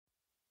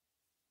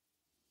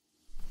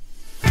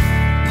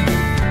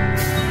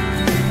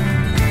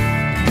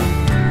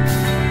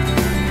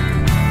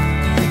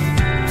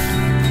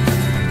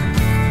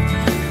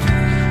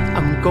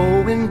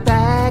going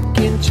back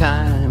in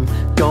time,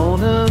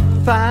 gonna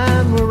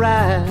find where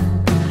I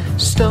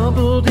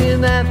stumbled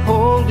in that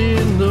hole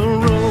in the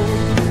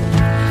road.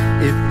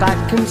 If I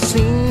can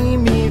see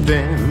me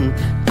then,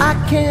 I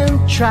can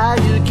try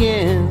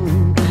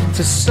again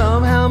to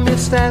somehow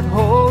miss that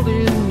hole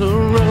in the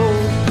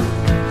road.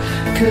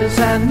 'Cause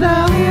I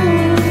know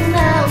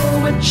now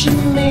what you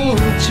mean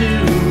to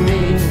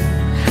me,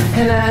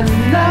 and I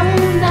know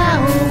now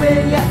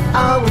where you'll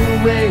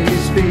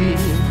always be,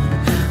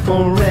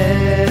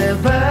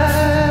 forever,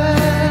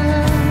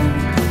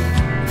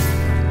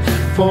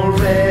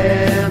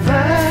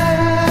 forever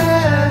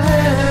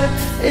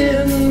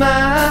in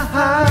my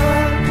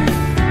heart.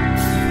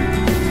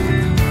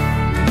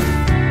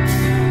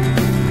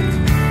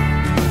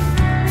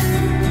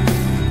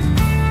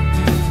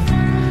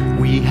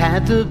 We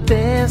had the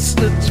best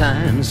of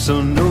times,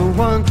 so no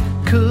one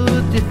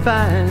could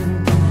define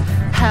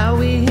how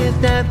we hit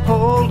that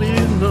hole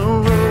in the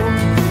road.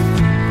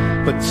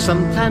 But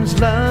sometimes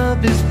love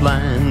is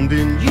blind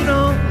and you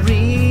don't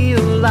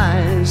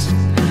realize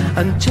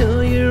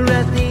until you're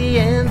at the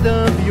end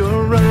of your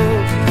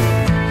road.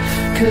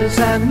 'Cause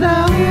I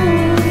know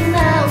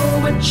now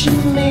what you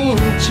mean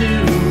to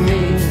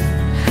me,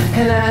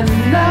 and I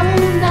know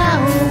now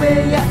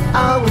where you'll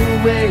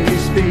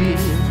always be,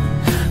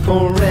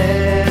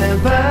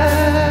 forever,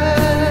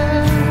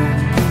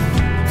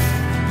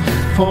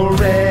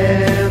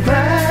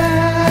 forever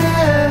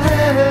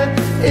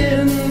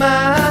in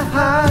my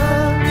heart.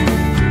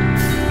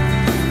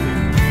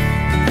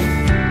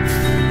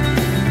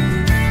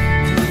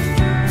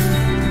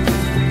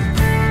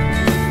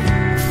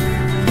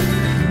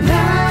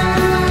 Na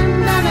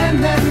na na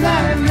na na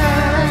na,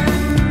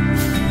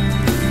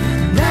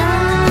 na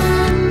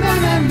na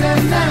na na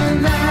na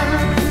na,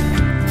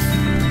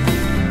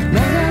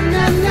 na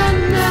na na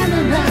na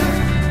na na,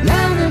 na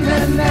na na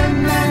na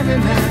na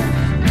na,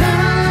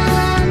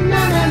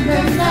 na na na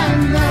na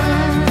na.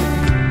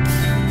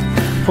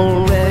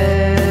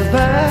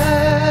 Forever,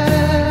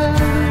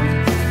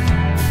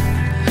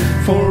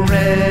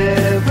 forever.